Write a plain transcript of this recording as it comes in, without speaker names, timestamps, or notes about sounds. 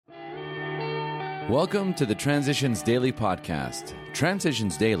Welcome to the Transitions Daily podcast.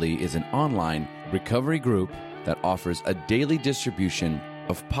 Transitions Daily is an online recovery group that offers a daily distribution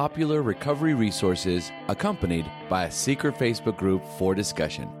of popular recovery resources accompanied by a secret Facebook group for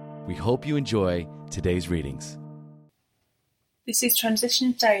discussion. We hope you enjoy today's readings. This is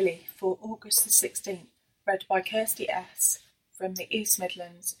Transitions Daily for August the 16th, read by Kirsty S. from the East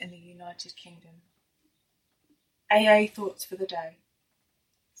Midlands in the United Kingdom. AA Thoughts for the Day.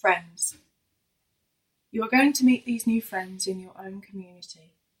 Friends. You are going to meet these new friends in your own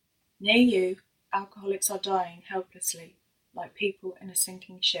community. Near you, alcoholics are dying helplessly, like people in a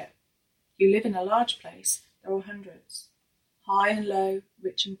sinking ship. You live in a large place, there are hundreds. High and low,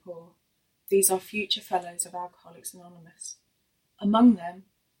 rich and poor. These are future fellows of Alcoholics Anonymous. Among them,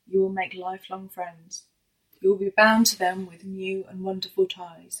 you will make lifelong friends. You will be bound to them with new and wonderful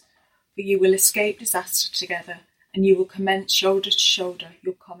ties, for you will escape disaster together, and you will commence shoulder to shoulder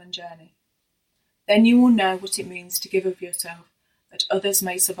your common journey. Then you will know what it means to give of yourself, that others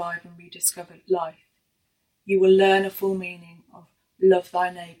may survive and rediscover life. You will learn a full meaning of love thy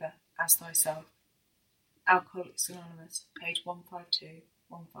neighbour as thyself. Alcoholics Anonymous, page 152,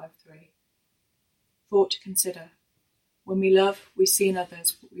 153. Thought to consider. When we love, we see in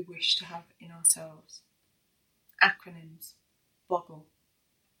others what we wish to have in ourselves. Acronyms. BOGGLE.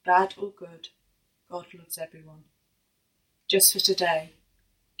 Bad or good, God loves everyone. Just for today.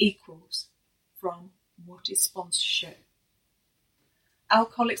 Equals. From What is Sponsorship?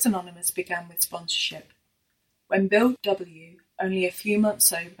 Alcoholics Anonymous began with sponsorship. When Bill W., only a few months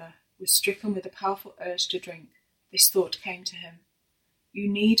sober, was stricken with a powerful urge to drink, this thought came to him. You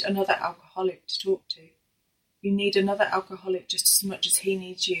need another alcoholic to talk to. You need another alcoholic just as much as he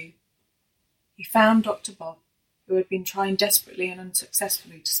needs you. He found Dr. Bob, who had been trying desperately and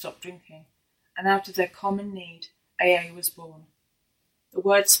unsuccessfully to stop drinking, and out of their common need, AA was born. The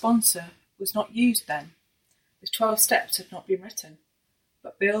word sponsor was not used then. The 12 steps had not been written,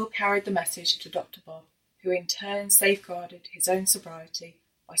 but Bill carried the message to Dr. Bob, who in turn safeguarded his own sobriety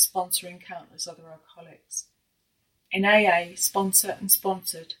by sponsoring countless other alcoholics. In AA, sponsor and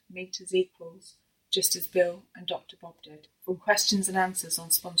sponsored meet as equals, just as Bill and Dr. Bob did. From Questions and Answers on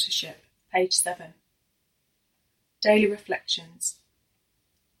Sponsorship, page 7. Daily Reflections.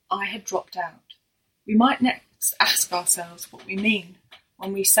 I had dropped out. We might next ask ourselves what we mean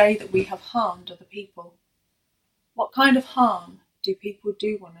when we say that we have harmed other people. What kind of harm do people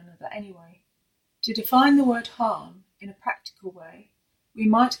do one another anyway? To define the word harm in a practical way, we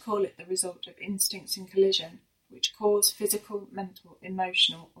might call it the result of instincts in collision which cause physical, mental,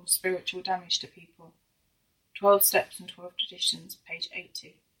 emotional or spiritual damage to people. 12 Steps and 12 Traditions, page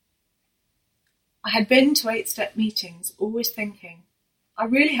 80. I had been to 8-step meetings always thinking, I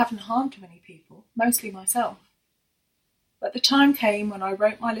really haven't harmed many people, mostly myself. But the time came when I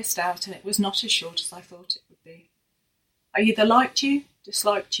wrote my list out and it was not as short as I thought it would be. I either liked you,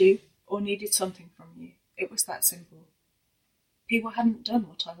 disliked you, or needed something from you. It was that simple. People hadn't done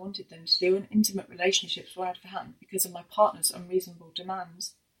what I wanted them to do and intimate relationships were out of hand because of my partner's unreasonable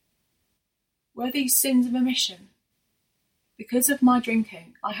demands. Were these sins of omission? Because of my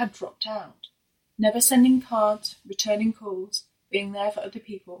drinking, I had dropped out, never sending cards, returning calls, being there for other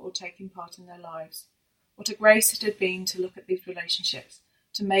people or taking part in their lives. What a grace it had been to look at these relationships,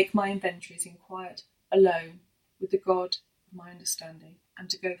 to make my inventories in quiet, alone, with the God of my understanding, and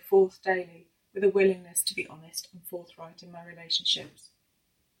to go forth daily with a willingness to be honest and forthright in my relationships.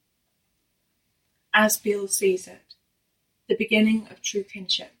 As Bill sees it, the beginning of true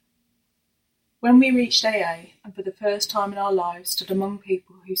kinship. When we reached AA, and for the first time in our lives stood among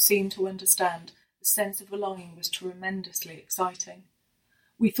people who seemed to understand, the sense of belonging was tremendously exciting.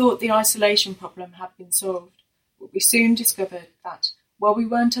 We thought the isolation problem had been solved, but we soon discovered that, while we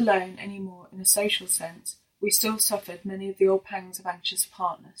weren't alone anymore in a social sense, we still suffered many of the old pangs of anxious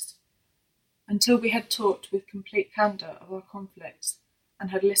partners. Until we had talked with complete candour of our conflicts, and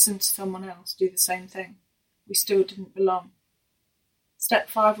had listened to someone else do the same thing, we still didn't belong. Step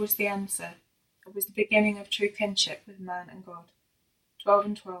 5 was the answer. It was the beginning of true kinship with man and God. 12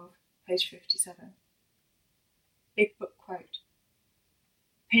 and 12, page 57. Big Book quote.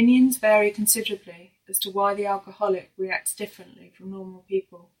 Opinions vary considerably as to why the alcoholic reacts differently from normal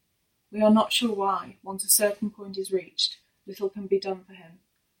people. We are not sure why, once a certain point is reached, little can be done for him.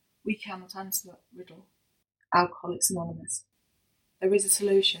 We cannot answer that riddle. Alcoholics Anonymous. There is a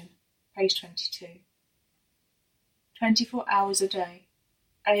solution. Page 22. 24 hours a day.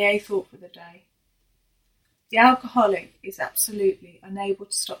 AA Thought for the Day. The alcoholic is absolutely unable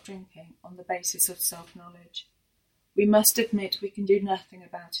to stop drinking on the basis of self-knowledge. We must admit we can do nothing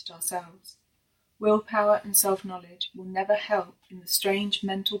about it ourselves. Willpower and self-knowledge will never help in the strange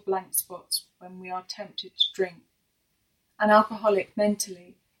mental blank spots when we are tempted to drink. An alcoholic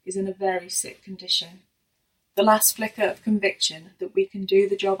mentally is in a very sick condition. The last flicker of conviction that we can do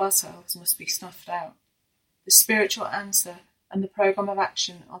the job ourselves must be snuffed out. The spiritual answer and the program of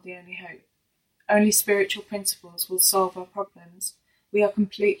action are the only hope. Only spiritual principles will solve our problems. We are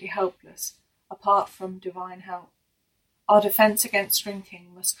completely helpless, apart from divine help. Our defense against drinking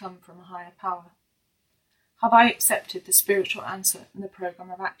must come from a higher power. Have I accepted the spiritual answer and the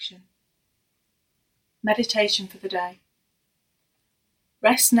program of action? Meditation for the day.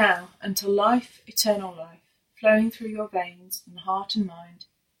 Rest now until life, eternal life, flowing through your veins and heart and mind,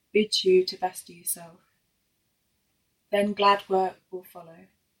 bids you to best yourself. Then glad work will follow.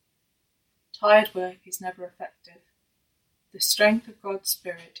 Tired work is never effective. The strength of God's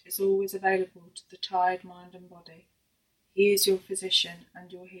Spirit is always available to the tired mind and body. He is your physician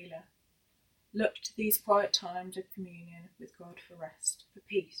and your healer. Look to these quiet times of communion with God for rest, for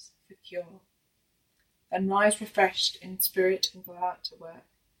peace, for cure. Then rise refreshed in spirit and go out to work,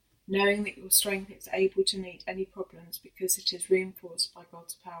 knowing that your strength is able to meet any problems because it is reinforced by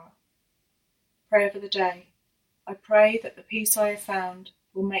God's power. Prayer for the day. I pray that the peace I have found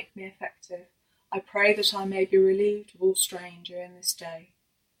will make me effective. I pray that I may be relieved of all strain during this day.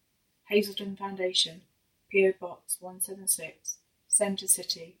 Hazelden Foundation, P.O. Box 176, Centre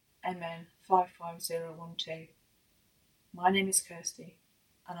City, MN 55012. My name is Kirsty,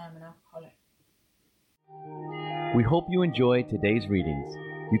 and I'm an alcoholic. We hope you enjoyed today's readings.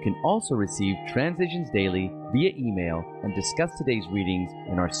 You can also receive Transitions Daily via email and discuss today's readings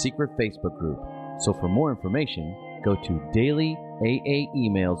in our secret Facebook group. So for more information, go to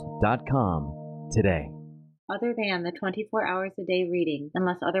dailyaaemails.com today. Other than the 24 hours a day reading,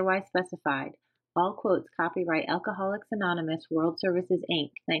 unless otherwise specified, all quotes copyright Alcoholics Anonymous World Services,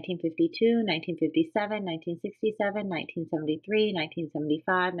 Inc., 1952, 1957, 1967, 1973,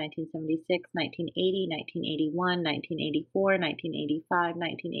 1975, 1976, 1980, 1981, 1984, 1985,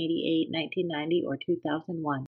 1988, 1990, or 2001.